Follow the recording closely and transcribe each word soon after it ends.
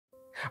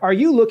Are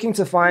you looking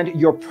to find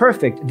your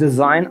perfect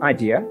design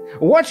idea?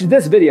 Watch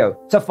this video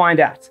to find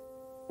out.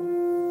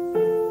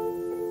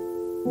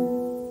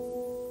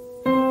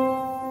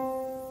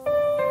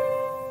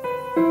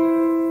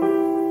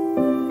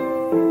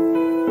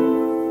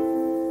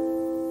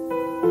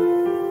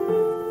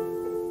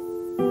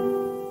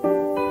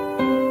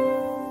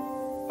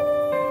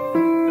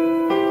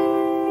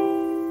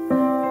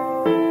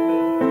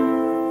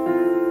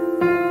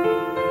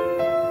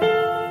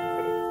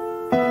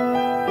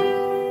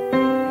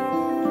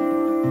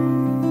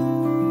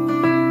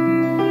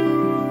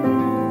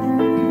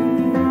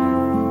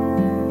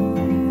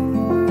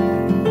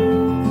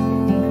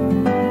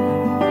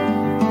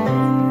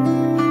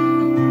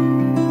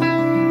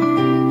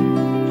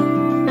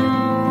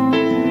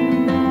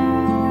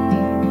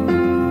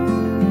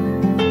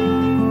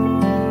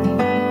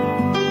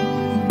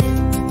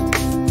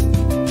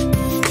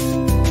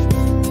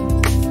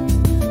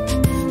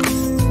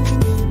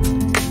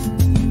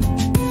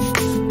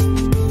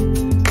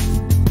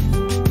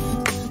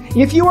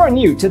 If you are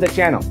new to the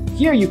channel,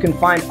 here you can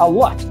find a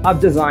lot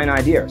of design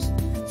ideas.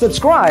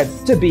 Subscribe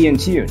to be in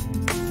tune.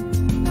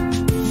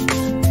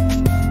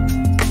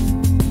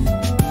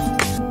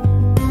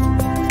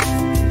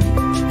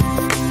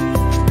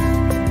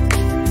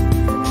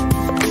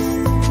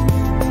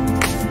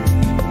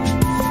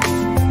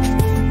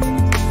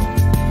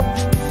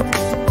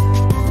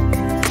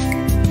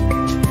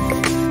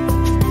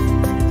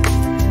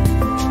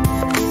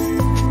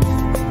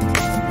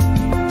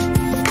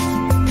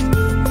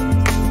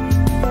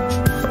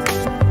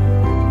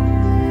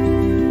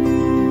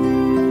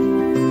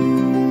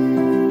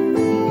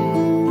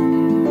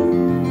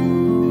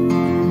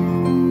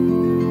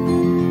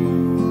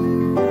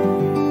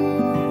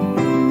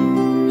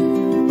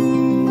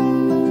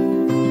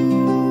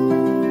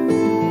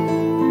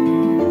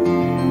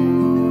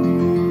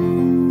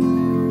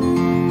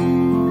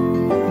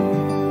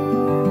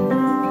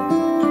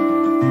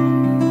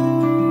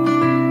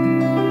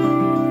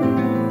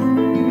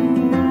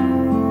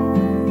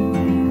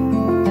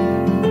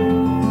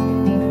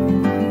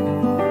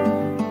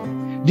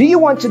 Do you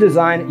want to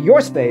design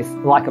your space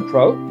like a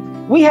pro?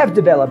 We have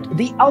developed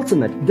the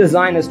ultimate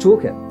designer's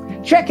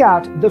toolkit. Check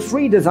out the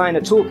free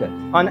designer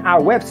toolkit on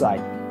our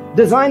website,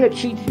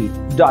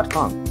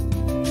 designercheatsheet.com.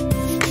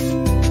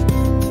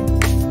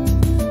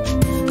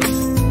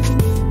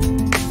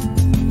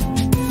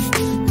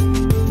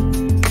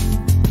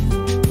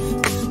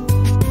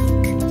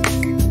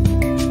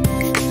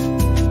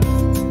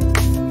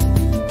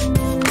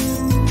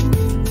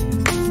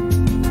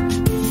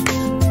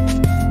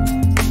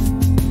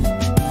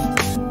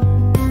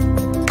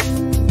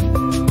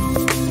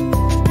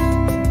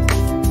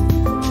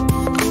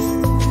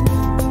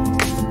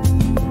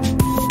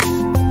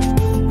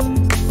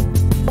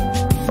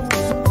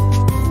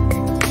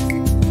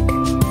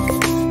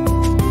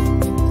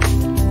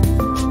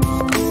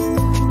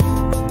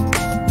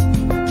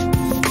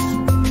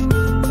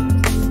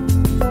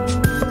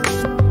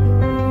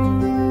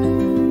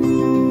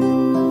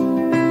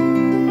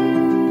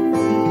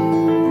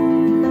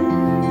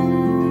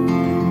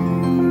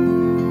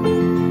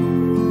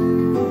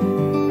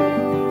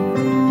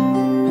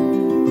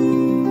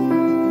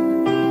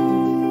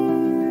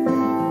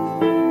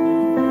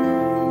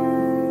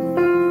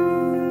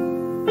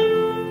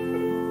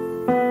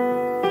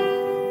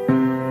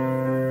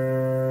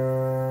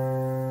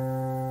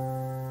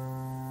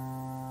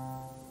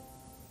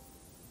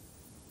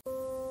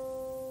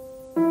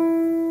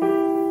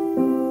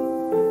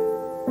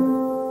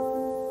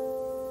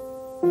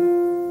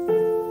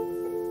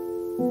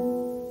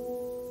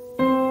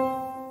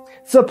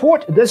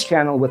 Support this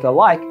channel with a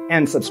like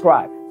and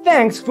subscribe.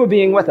 Thanks for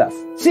being with us.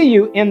 See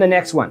you in the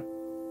next one.